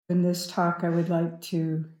In this talk, I would like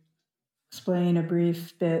to explain a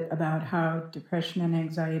brief bit about how depression and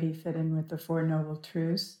anxiety fit in with the Four Noble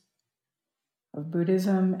Truths of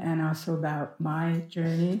Buddhism, and also about my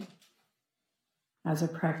journey as a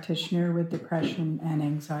practitioner with depression and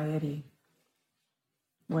anxiety,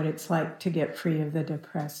 what it's like to get free of the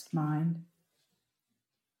depressed mind.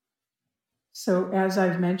 So, as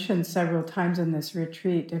I've mentioned several times in this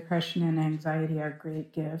retreat, depression and anxiety are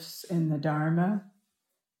great gifts in the Dharma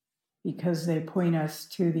because they point us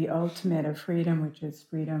to the ultimate of freedom, which is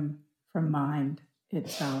freedom from mind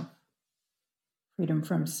itself, freedom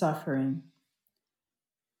from suffering.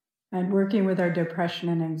 And working with our depression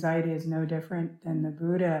and anxiety is no different than the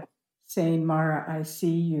Buddha saying, Mara, I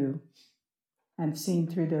see you, and seen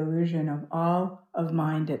through the illusion of all of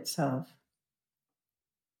mind itself.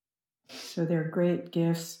 So they're great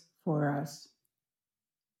gifts for us.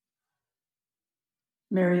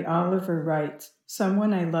 Mary Oliver writes,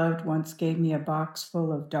 someone I loved once gave me a box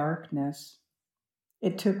full of darkness.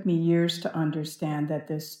 It took me years to understand that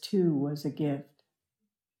this too was a gift.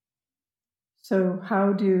 So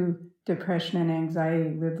how do depression and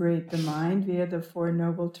anxiety liberate the mind via the Four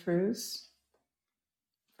Noble Truths?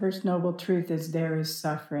 First noble truth is there is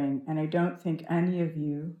suffering, and I don't think any of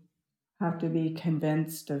you have to be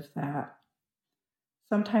convinced of that.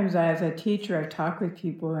 Sometimes as a teacher, I've talked with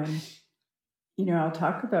people and, I'll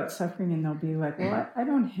talk about suffering and they'll be like, well, I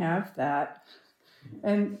don't have that.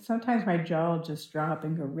 And sometimes my jaw will just drop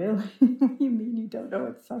and go, really? What do you mean you don't know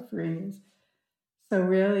what suffering is? So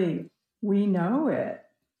really, we know it.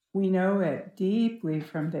 We know it deeply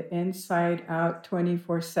from the inside out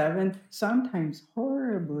 24/7. Sometimes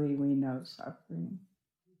horribly we know suffering.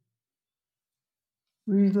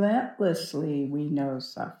 Relentlessly we know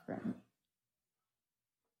suffering.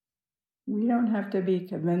 We don't have to be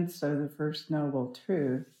convinced of the First Noble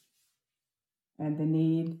Truth and the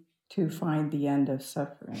need to find the end of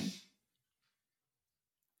suffering.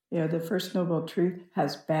 The First Noble Truth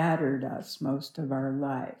has battered us most of our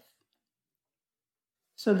life.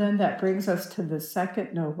 So then that brings us to the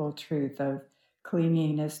second Noble Truth of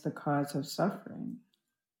clinging is the cause of suffering.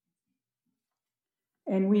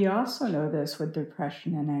 And we also know this with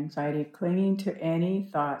depression and anxiety. Clinging to any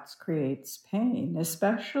thoughts creates pain,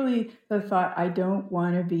 especially the thought, I don't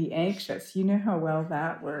want to be anxious. You know how well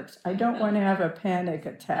that works. I don't want to have a panic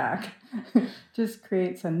attack. Just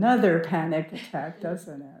creates another panic attack,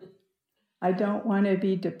 doesn't it? I don't want to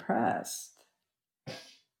be depressed.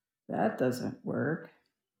 That doesn't work.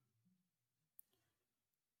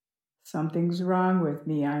 Something's wrong with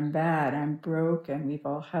me, I'm bad, I'm broken. We've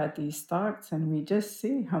all had these thoughts, and we just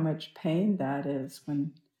see how much pain that is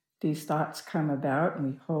when these thoughts come about and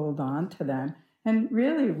we hold on to them. And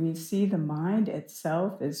really, we see the mind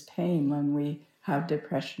itself as pain when we have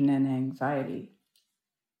depression and anxiety.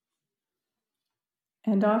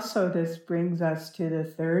 And also, this brings us to the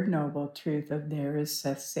third noble truth of there is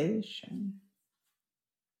cessation,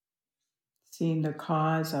 seeing the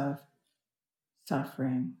cause of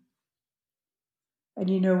suffering.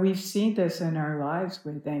 And we've seen this in our lives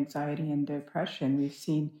with anxiety and depression. We've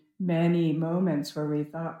seen many moments where we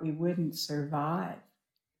thought we wouldn't survive.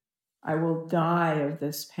 I will die of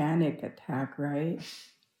this panic attack, right?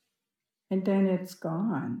 And then it's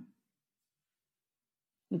gone.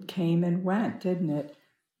 It came and went, didn't it?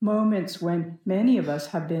 Moments when many of us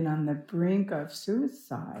have been on the brink of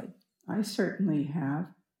suicide. I certainly have.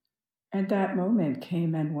 And that moment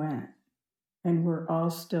came and went. And we're all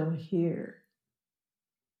still here.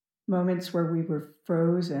 Moments where we were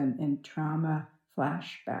frozen in trauma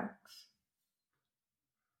flashbacks.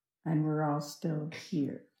 And we're all still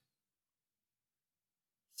here.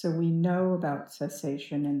 So we know about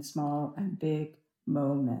cessation in small and big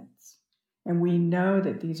moments. And we know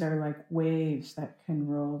that these are like waves that can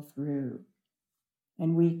roll through.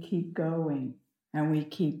 And we keep going, and we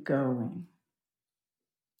keep going.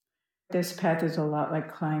 This path is a lot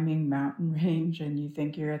like climbing mountain range, and you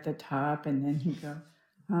think you're at the top, and then you go,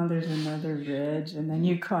 oh, there's another ridge, and then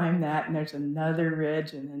you climb that, and there's another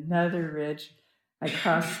ridge and another ridge. I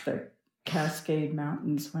crossed the Cascade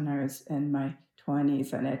Mountains when I was in my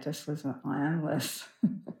 20s, and it just was an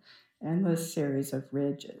endless series of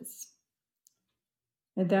ridges.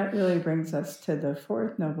 And that really brings us to the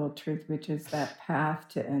fourth noble truth, which is that path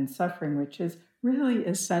to end suffering, which is really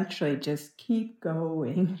essentially just keep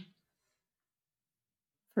going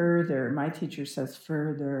further. My teacher says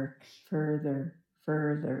further, further,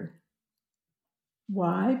 further.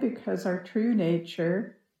 Why? Because our true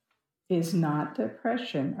nature is not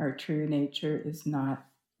depression. Our true nature is not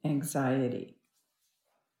anxiety.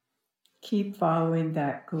 Keep following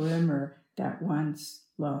that glimmer, that one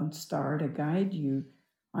lone star to guide you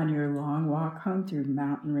on your long walk home through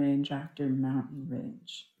mountain range after mountain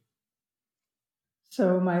range.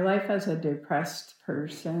 So my life as a depressed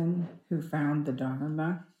person who found the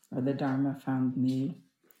Dharma, or the Dharma found me,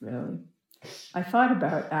 really. I thought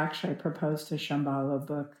about, actually, I proposed to Shambhala a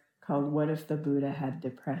book called What If the Buddha Had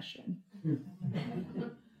Depression?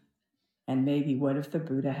 And maybe what if the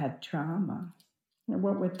Buddha had trauma? And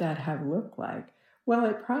what would that have looked like? Well,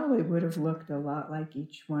 it probably would have looked a lot like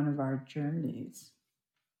each one of our journeys.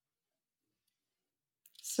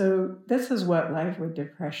 So this is what life with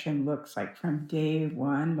depression looks like from day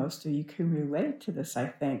one. Most of you can relate to this, I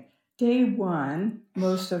think. Day one,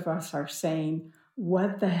 most of us are saying,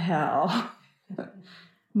 what the hell?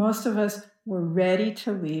 Most of us were ready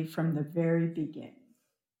to leave from the very beginning.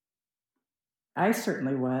 I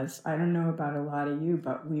certainly was. I don't know about a lot of you,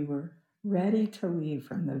 but we were ready to leave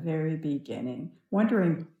from the very beginning,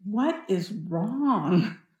 wondering, what is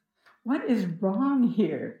wrong? What is wrong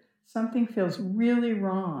here? Something feels really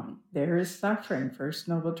wrong. There is suffering, First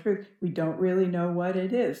Noble Truth. We don't really know what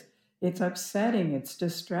it is. It's upsetting, it's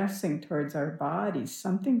distressing towards our bodies.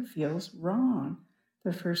 Something feels wrong,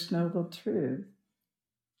 the First Noble Truth.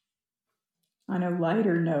 On a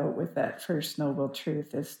lighter note with that First Noble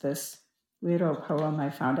Truth is this little poem I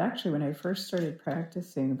found actually when I first started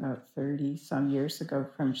practicing about 30 some years ago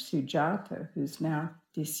from Sujata, who's now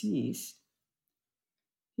deceased.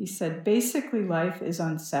 He said, basically life is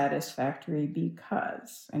unsatisfactory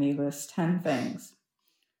because, and he lists 10 things.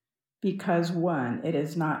 Because 1, it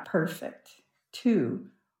is not perfect. 2,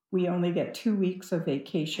 we only get 2 weeks of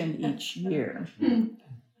vacation each year.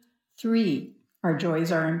 3, our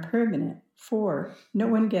joys are impermanent. 4, no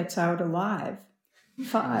one gets out alive.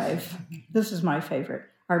 5, this is my favorite,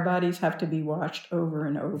 our bodies have to be washed over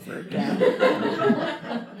and over again.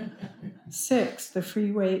 6, the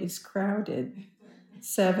freeway is crowded.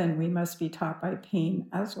 7, we must be taught by pain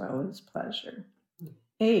as well as pleasure.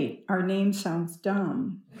 8, our name sounds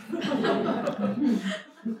dumb.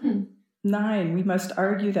 9, we must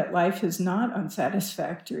argue that life is not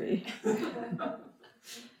unsatisfactory.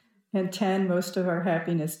 And 10, most of our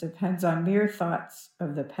happiness depends on mere thoughts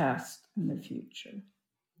of the past and the future.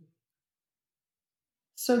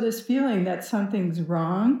 So this feeling that something's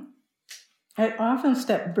wrong, at often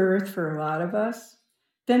step birth for a lot of us,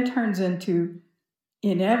 then turns into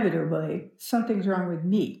inevitably something's wrong with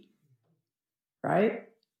me, right?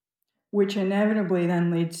 Which inevitably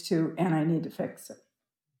then leads to, and I need to fix it.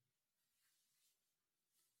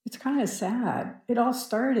 It's kind of sad. It all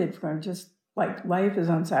started from just like life is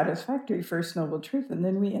unsatisfactory, First Noble Truth, and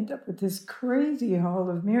then we end up with this crazy hall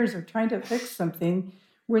of mirrors of trying to fix something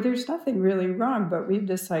where there's nothing really wrong, but we've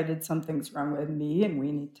decided something's wrong with me and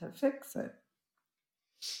we need to fix it.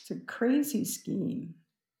 It's a crazy scheme.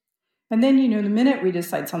 And then, the minute we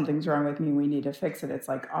decide something's wrong with me, we need to fix it, it's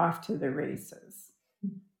like off to the races.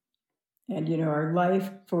 And, our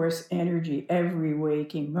life force energy, every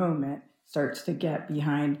waking moment starts to get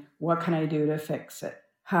behind, what can I do to fix it?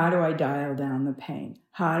 How do I dial down the pain?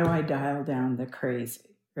 How do I dial down the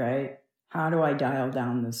crazy, right? How do I dial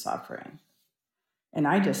down the suffering? And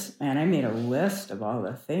I made a list of all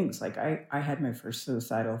the things. Like I had my first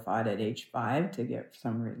suicidal thought at age 5 to get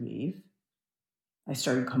some relief. I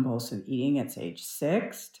started compulsive eating at age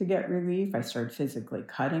 6 to get relief. I started physically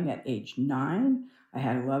cutting at age 9. I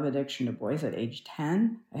had a love addiction to boys at age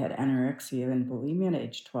 10. I had anorexia and bulimia at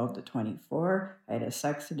age 12 to 24. I had a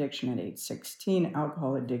sex addiction at age 16,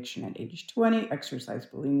 alcohol addiction at age 20, exercise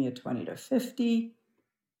bulimia 20 to 50.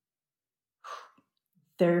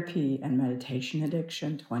 Therapy and meditation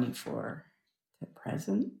addiction, 24 to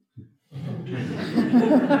present.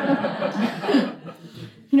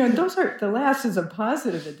 The last is a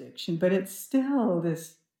positive addiction, but it's still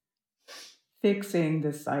this fixing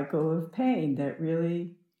the cycle of pain that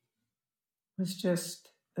really was just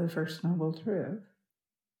the First Noble Truth.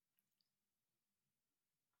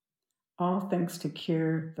 All thanks to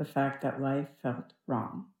cure the fact that life felt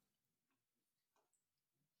wrong.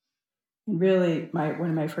 And really, one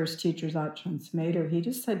of my first teachers, Ajahn Schmidt, he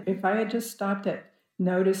just said, if I had just stopped at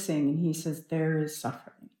noticing, and he says, there is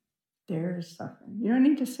suffering. There is suffering. You don't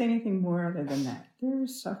need to say anything more other than that. There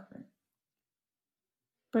is suffering.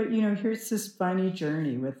 But, here's this funny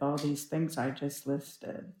journey with all these things I just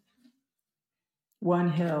listed.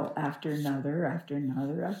 One hill after another, after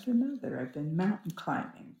another, after another. I've been mountain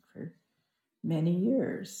climbing for many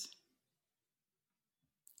years.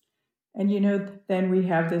 And, then we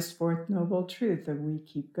have this fourth noble truth that we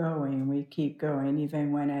keep going,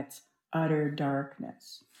 even when it's utter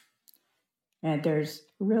darkness. And there's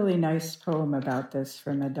a really nice poem about this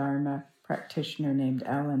from a Dharma practitioner named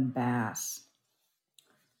Ellen Bass.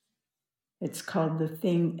 It's called The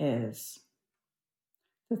Thing Is.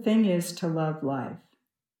 The thing is to love life,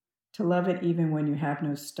 to love it even when you have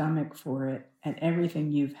no stomach for it and everything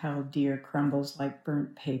you've held dear crumbles like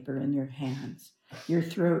burnt paper in your hands, your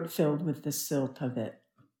throat filled with the silt of it.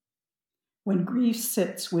 When grief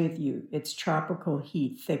sits with you, its tropical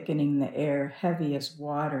heat thickening the air, heavy as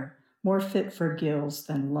water, more fit for gills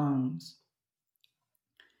than lungs.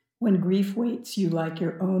 When grief weights you like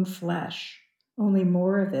your own flesh, only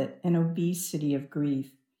more of it, an obesity of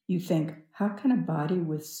grief, you think, how can a body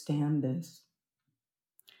withstand this?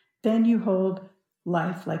 Then you hold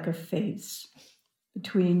life like a face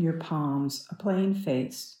between your palms, a plain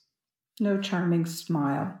face, no charming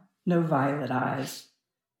smile, no violet eyes.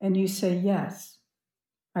 And you say, yes,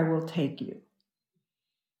 I will take you.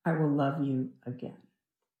 I will love you again.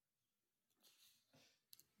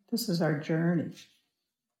 This is our journey.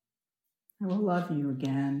 I will love you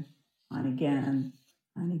again and again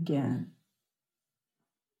and again.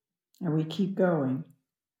 And we keep going.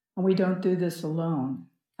 And we don't do this alone,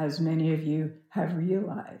 as many of you have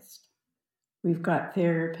realized. We've got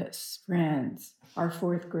therapists, friends, our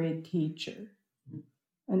fourth grade teacher,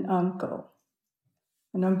 an uncle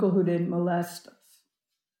who didn't molest us,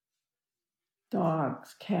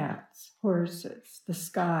 dogs, cats, horses, the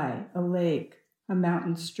sky, a lake, a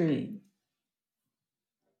mountain stream,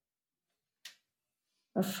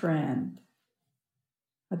 a friend,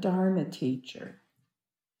 a Dharma teacher.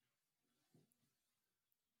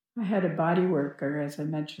 I had a body worker, as I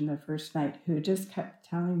mentioned the first night, who just kept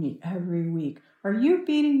telling me every week, are you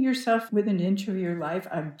beating yourself with an inch of your life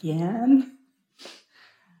again?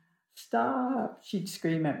 Stop. She'd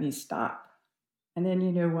scream at me, stop. And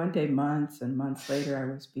then, one day, months and months later,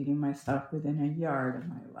 I was beating myself within a yard of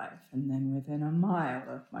my life, and then within a mile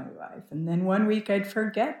of my life. And then one week I'd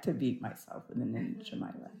forget to beat myself within an inch of my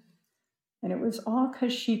life. And it was all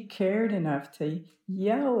because she cared enough to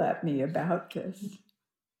yell at me about this.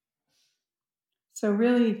 So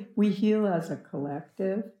really, we heal as a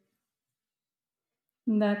collective.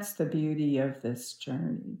 And that's the beauty of this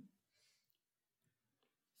journey.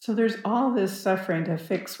 So there's all this suffering to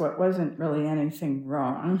fix what wasn't really anything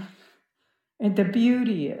wrong. And the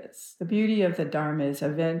beauty of the Dharma is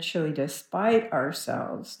eventually, despite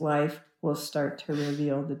ourselves, life will start to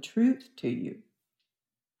reveal the truth to you.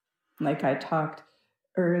 Like I talked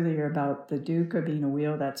earlier about the dukkha being a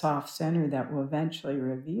wheel that's off-center that will eventually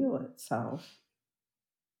reveal itself.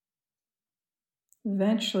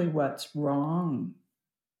 Eventually, what's wrong?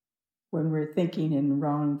 When we're thinking in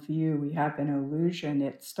wrong view, we have an illusion,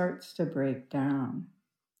 it starts to break down.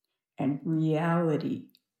 And reality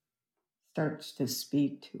starts to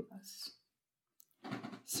speak to us.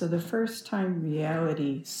 So the first time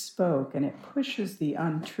reality spoke, and it pushes the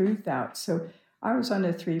untruth out. So I was on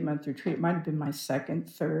a 3-month retreat. It might have been my second,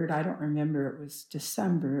 third. I don't remember. It was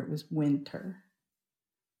December. It was winter.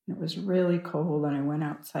 And it was really cold, and I went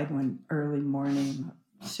outside one early morning,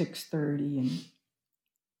 6:30, and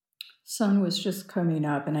sun was just coming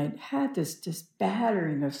up, and I had this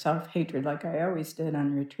battering of self-hatred like I always did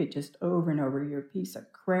on retreat, just over and over. You're a piece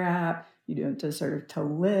of crap. You don't deserve to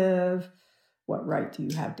live. What right do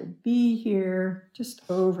you have to be here? Just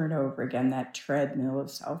over and over again, that treadmill of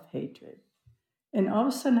self-hatred. And all of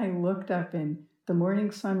a sudden I looked up, and the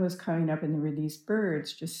morning sun was coming up, and there were these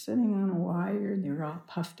birds just sitting on a wire, and they were all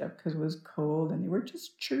puffed up because it was cold, and they were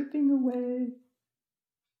just chirping away.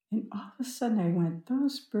 And all of a sudden I went,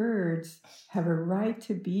 those birds have a right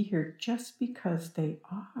to be here just because they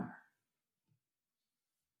are.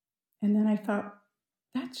 And then I thought,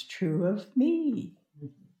 that's true of me.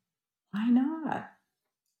 Why not?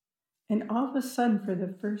 And all of a sudden, for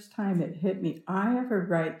the first time, it hit me. I have a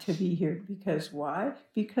right to be here because why?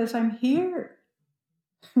 Because I'm here.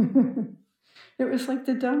 It was like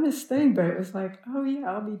the dumbest thing, but it was like, oh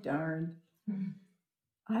yeah, I'll be darned.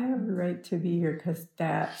 I have a right to be here because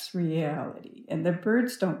that's reality. And the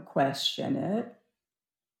birds don't question it.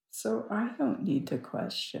 So I don't need to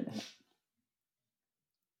question it.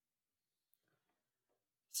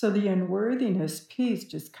 So the unworthiness piece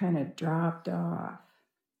just kind of dropped off.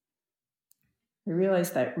 I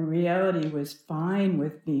realized that reality was fine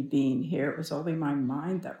with me being here. It was only my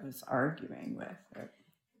mind that was arguing with it.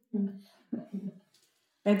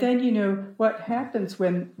 And then, what happens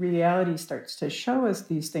when reality starts to show us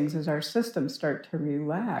these things is our systems start to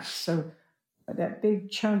relax. So that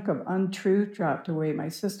big chunk of untruth dropped away. My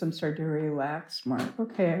system started to relax more.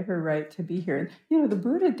 Okay, I have a right to be here. And, the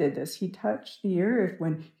Buddha did this. He touched the earth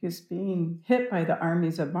when he was being hit by the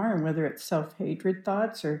armies of Mara, whether it's self-hatred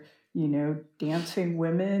thoughts or, dancing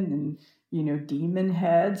women and, demon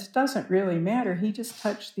heads. Doesn't really matter. He just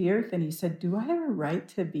touched the earth and he said, do I have a right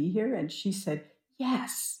to be here? And she said,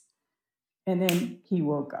 yes. And then he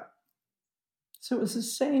woke up. So it was the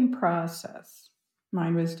same process.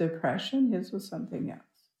 Mine was depression, his was something else.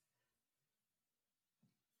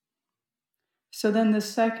 So then the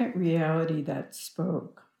second reality that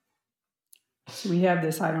spoke. So we have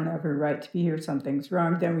this, I don't have a right to be here, something's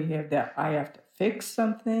wrong. Then we have that, I have to fix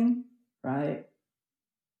something, right?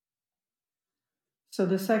 So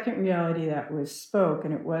the second reality that was spoke,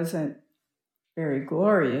 and it wasn't very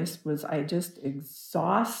glorious, was I just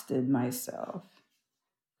exhausted myself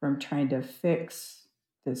from trying to fix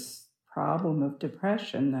this problem of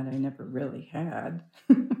depression that I never really had.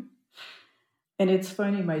 And it's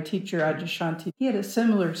funny, my teacher, Ajashanti, he had a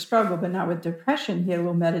similar struggle, but not with depression. He had a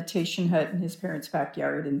little meditation hut in his parents'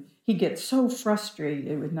 backyard, and he'd get so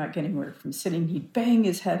frustrated with not getting anywhere from sitting, he'd bang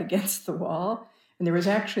his head against the wall. And there was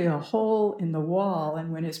actually a hole in the wall,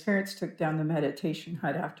 and when his parents took down the meditation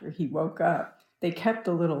hut after he woke up, they kept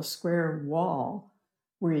a little square wall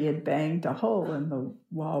where he had banged a hole in the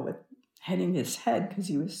wall with hitting his head because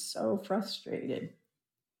he was so frustrated.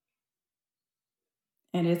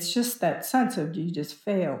 And it's just that sense of you just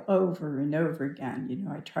fail over and over again.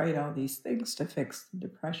 I tried all these things to fix the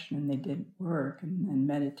depression and they didn't work. And then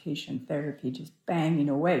meditation therapy just banging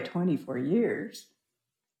away 24 years.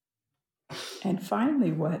 And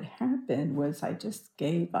finally what happened was I just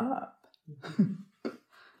gave up.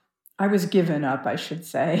 I was given up, I should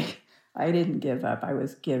say. I didn't give up, I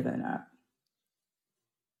was given up.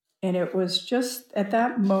 And it was just at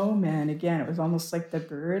that moment, again, it was almost like the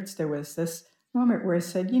birds. There was this moment where I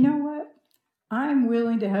said, you know what? I'm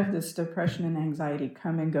willing to have this depression and anxiety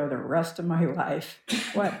come and go the rest of my life,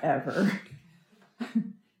 whatever. It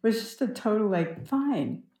was just a total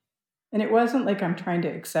fine. And it wasn't like I'm trying to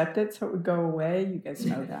accept it so it would go away. You guys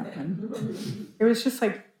know that one. It was just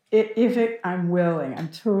I'm willing. I'm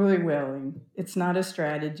totally willing. It's not a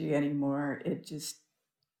strategy anymore. It just,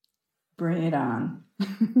 bring it on.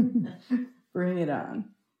 Bring it on.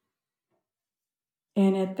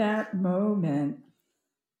 And at that moment,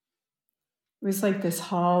 it was like this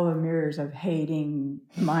hall of mirrors of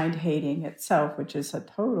mind hating itself, which is a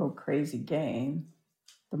total crazy game.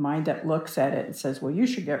 The mind that looks at it and says, well, you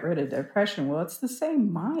should get rid of depression. Well, it's the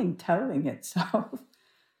same mind telling itself.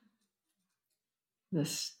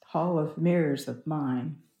 This hall of mirrors of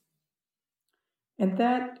mine. And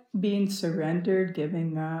that being surrendered,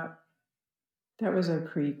 giving up, that was a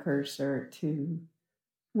precursor to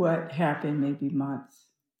what happened maybe months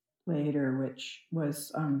later, which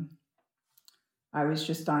was I was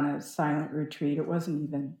just on a silent retreat. It wasn't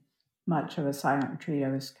even much of a silent retreat. I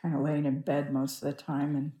was kind of laying in bed most of the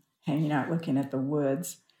time and hanging out looking at the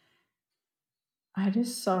woods. I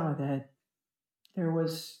just saw that there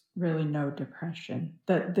was really no depression.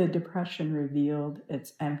 The depression revealed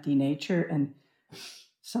its empty nature, and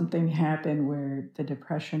something happened where the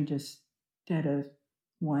depression just did a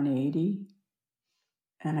 180,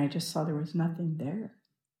 and I just saw there was nothing there.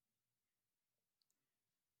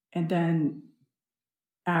 And then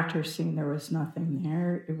after seeing there was nothing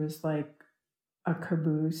there, it was like a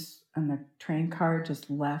caboose and the train car just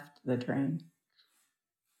left the train.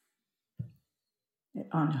 It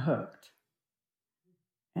unhooked.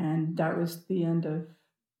 And that was the end of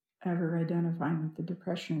ever identifying with the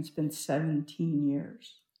depression. It's been 17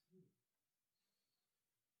 years.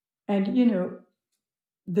 And,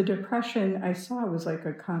 the depression I saw was like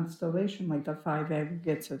a constellation, like the 5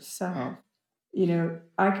 aggregates of self.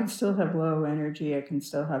 I can still have low energy. I can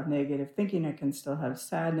still have negative thinking. I can still have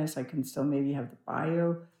sadness. I can still maybe have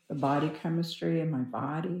the body chemistry in my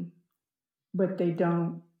body. But they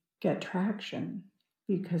don't get traction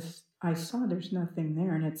because I saw there's nothing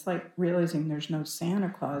there. And it's like realizing there's no Santa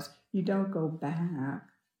Claus. You don't go back.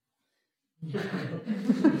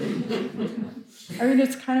 I mean,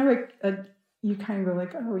 it's kind of like you kind of go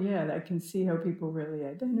like, oh yeah, I can see how people really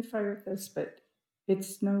identify with this, but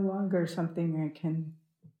it's no longer something I can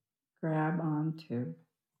grab onto.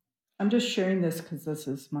 I'm just sharing this because this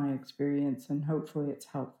is my experience and hopefully it's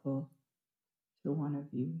helpful to one of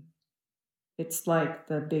you. It's like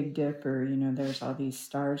the Big Dipper, there's all these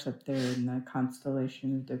stars up there in the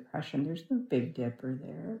constellation of depression. There's no Big Dipper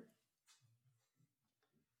there.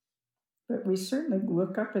 But we certainly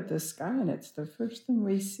look up at the sky and it's the first thing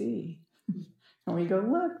we see. And we go,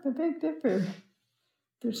 look, the Big Dipper.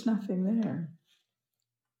 There's nothing there.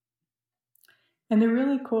 And the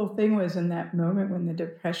really cool thing was in that moment when the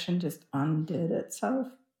depression just undid itself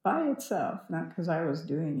by itself, not because I was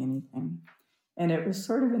doing anything. And it was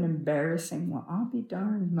sort of an embarrassing, well, I'll be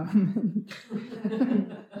darned moment.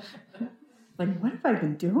 Like, what have I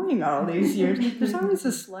been doing all these years? There's always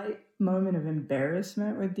a slight moment of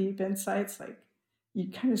embarrassment with deep insights. Like,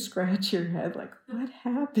 you kind of scratch your head, like, what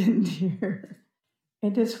happened here?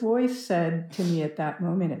 And this voice said to me at that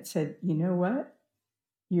moment, it said, you know what?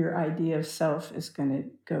 Your idea of self is going to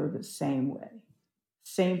go the same way.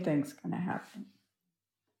 Same thing's going to happen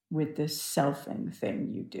with this selfing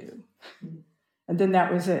thing you do. And then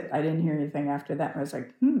that was it. I didn't hear anything after that. I was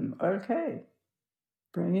like, okay,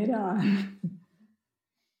 bring it on.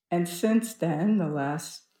 And since then, the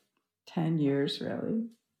last 10 years really,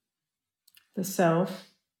 the self-will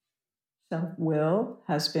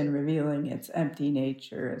has been revealing its empty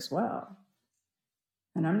nature as well.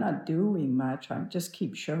 And I'm not doing much. I just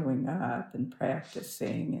keep showing up and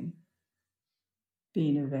practicing and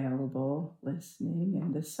being available, listening.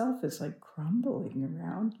 And the self is like crumbling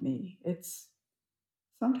around me.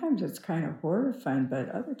 Sometimes it's kind of horrifying, but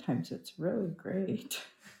other times it's really great.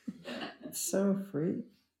 It's so free.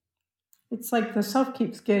 It's like the self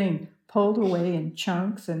keeps getting pulled away in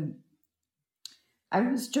chunks. And I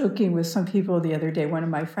was joking with some people the other day. One of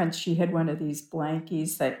my friends, she had one of these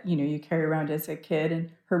blankies that, you carry around as a kid,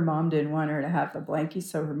 and her mom didn't want her to have the blankie,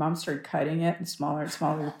 so her mom started cutting it in smaller and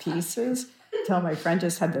smaller pieces until my friend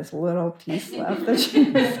just had this little piece left that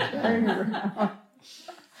she was carrying around.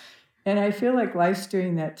 And I feel like life's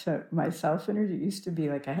doing that to my self-energy. It used to be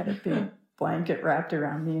like I had a big blanket wrapped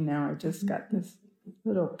around me, and now I just got this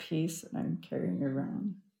little piece that I'm carrying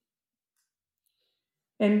around.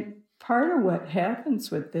 And part of what happens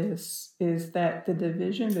with this is that the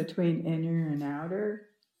division between inner and outer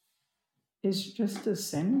is just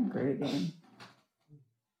disintegrating.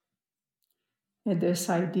 And this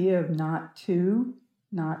idea of not two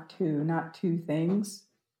things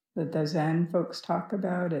that the Zen folks talk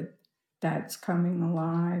about, that's coming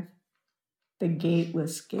alive. The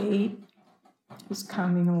gateless gate is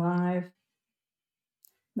coming alive.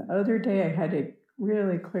 The other day I had a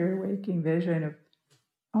really clear waking vision of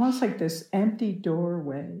almost like this empty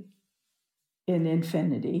doorway in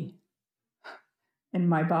infinity. And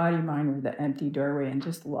my body, mind were the empty doorway, and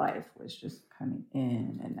just life was just coming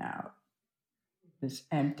in and out. This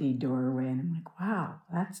empty doorway. And I'm like, wow,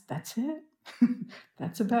 that's it.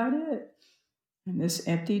 That's about it. And this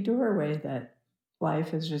empty doorway that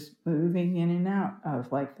life is just moving in and out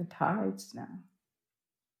of like the tides now.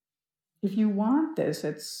 If you want this,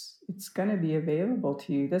 it's going to be available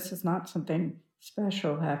to you. This is not something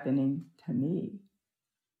special happening to me.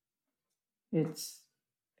 It's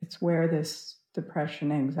where this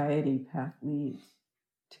depression, anxiety path leads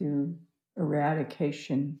to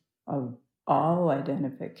eradication of all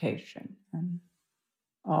identification and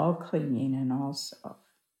all clinging and all self.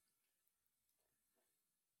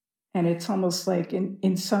 And it's almost like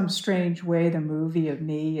in some strange way, the movie of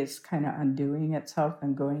me is kind of undoing itself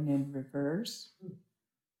and going in reverse.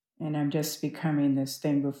 And I'm just becoming this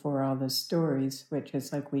thing before all the stories, which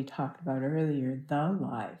is like we talked about earlier, the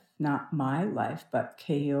life, not my life, but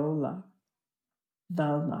Keola,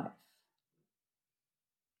 the life.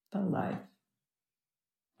 The life.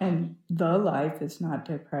 And the life is not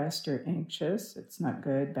depressed or anxious. It's not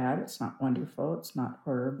good, bad. It's not wonderful. It's not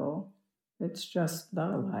horrible. It's just the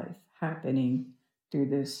life happening through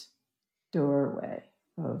this doorway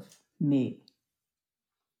of me.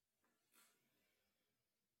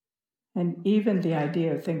 And even the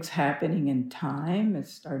idea of things happening in time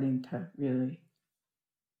is starting to really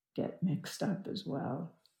get mixed up as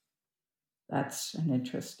well. That's an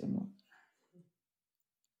interesting one.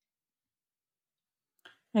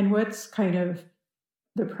 And what's kind of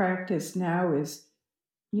the practice now is,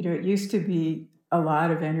 it used to be a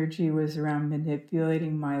lot of energy was around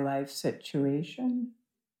manipulating my life situation.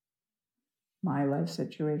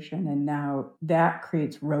 And now that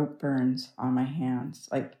creates rope burns on my hands.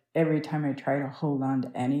 Like every time I try to hold on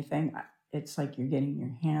to anything, it's like your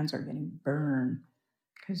hands are getting burned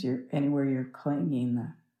because anywhere you're clinging,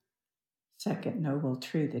 the second noble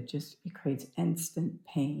truth, it creates instant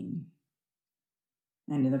pain.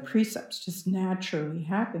 And the precepts just naturally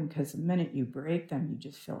happen because the minute you break them, you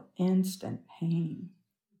just feel instant pain.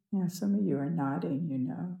 Yeah, some of you are nodding,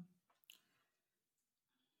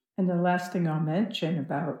 And the last thing I'll mention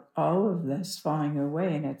about all of this falling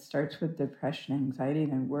away, and it starts with depression, anxiety,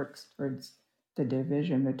 and then works towards the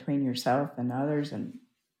division between yourself and others and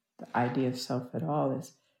the idea of self at all,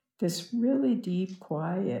 is this really deep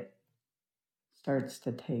quiet starts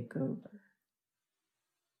to take over.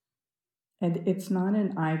 And it's not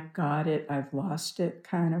an I got it, I've lost it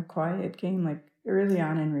kind of quiet game. Like early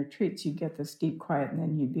on in retreats, you get this deep quiet and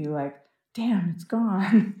then you'd be like, damn, it's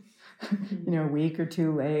gone. A week or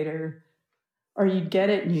two later, Or you'd get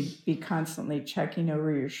it and you'd be constantly checking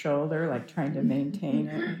over your shoulder, like trying to maintain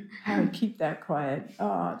it. How to keep that quiet.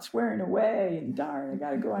 Oh, it's wearing away, and darn, I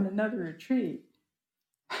got to go on another retreat.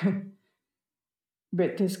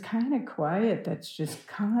 But this kind of quiet that's just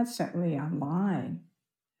constantly online,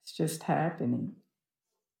 it's just happening.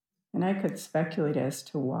 And I could speculate as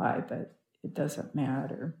to why, but it doesn't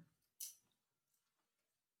matter.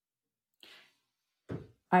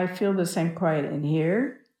 I feel the same quiet in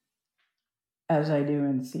here as I do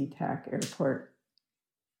in SeaTac Airport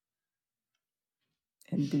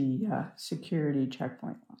in the security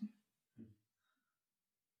checkpoint line.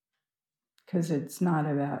 Because it's not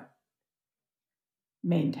about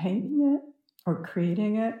maintaining it or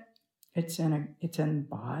creating it. It's in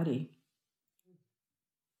body.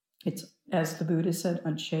 It's, as the Buddha said,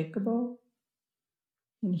 unshakable.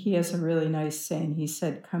 And he has a really nice saying. He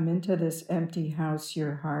said, come into this empty house,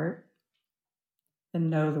 your heart, and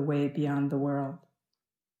know the way beyond the world.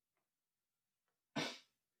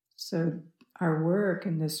 So our work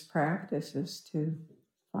in this practice is to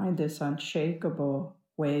find this unshakable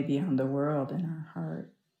way beyond the world in our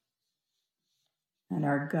heart and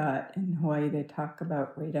our gut. In Hawaii, they talk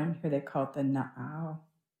about, way down here, they call it the na'au.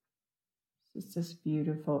 It's this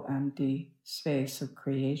beautiful, empty space of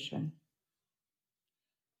creation.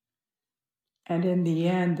 And in the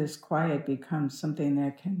end, this quiet becomes something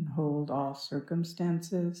that can hold all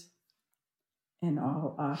circumstances and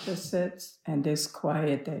all opposites. And this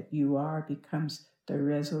quiet that you are becomes the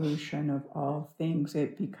resolution of all things.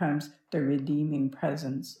 It becomes the redeeming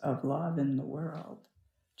presence of love in the world.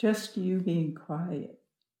 Just you being quiet.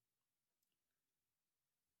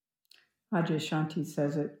 Adyashanti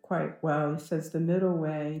says it quite well. He says the middle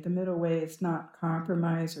way is not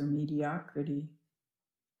compromise or mediocrity.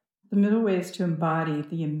 The middle way is to embody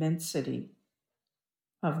the immensity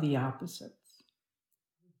of the opposites.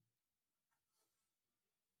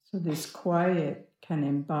 So this quiet can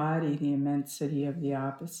embody the immensity of the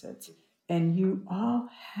opposites. And you all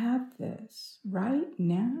have this right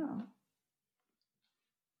now.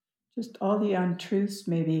 Just all the untruths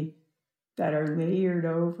maybe that are layered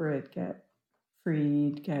over it get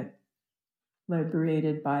freed, get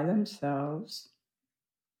liberated by themselves,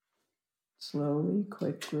 slowly,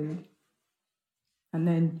 quickly. And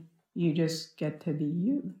then you just get to be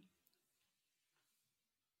you,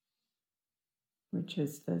 which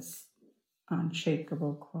is this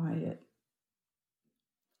unshakable quiet.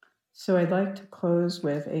 So I'd like to close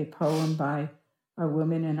with a poem by a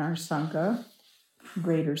woman in our Sangha,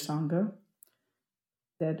 Greater Sangha,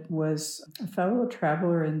 that was a fellow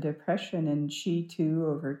traveler in depression, and she too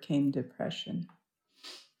overcame depression.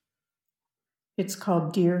 It's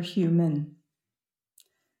called Dear Human.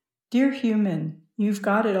 Dear human, you've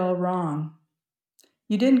got it all wrong.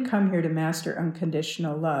 You didn't come here to master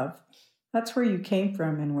unconditional love. That's where you came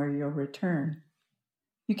from and where you'll return.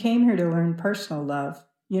 You came here to learn personal love,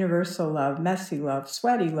 universal love, messy love,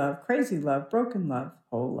 sweaty love, crazy love, broken love,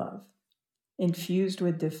 whole love. Infused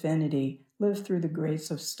with divinity, live through the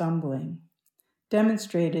grace of stumbling,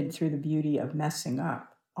 demonstrated through the beauty of messing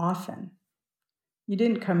up, often. You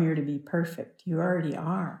didn't come here to be perfect. You already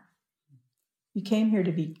are. You came here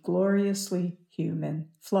to be gloriously human,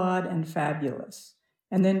 flawed and fabulous,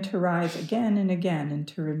 and then to rise again and again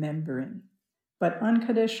into remembering. But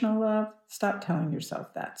unconditional love, stop telling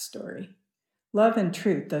yourself that story. Love and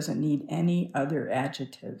truth doesn't need any other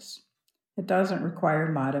adjectives. It doesn't require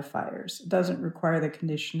modifiers. It doesn't require the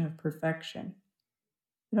condition of perfection.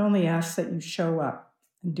 It only asks that you show up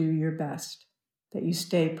and do your best, that you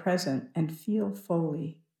stay present and feel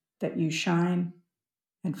fully, that you shine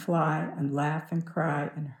and fly and laugh and cry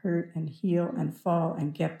and hurt and heal and fall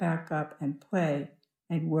and get back up and play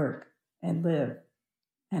and work and live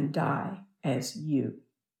and die as you.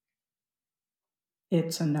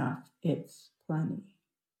 It's enough. It's plenty.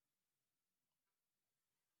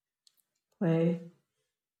 Play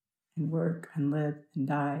and work and live and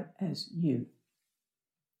die as you.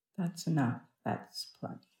 That's enough. That's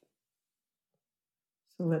plenty.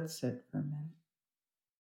 So let's sit for a minute.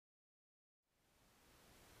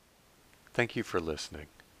 Thank you for listening.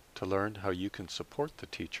 To learn how you can support the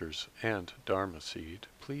teachers and Dharma Seed,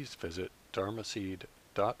 please visit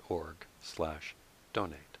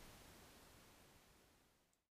dharmaseed.org/donate.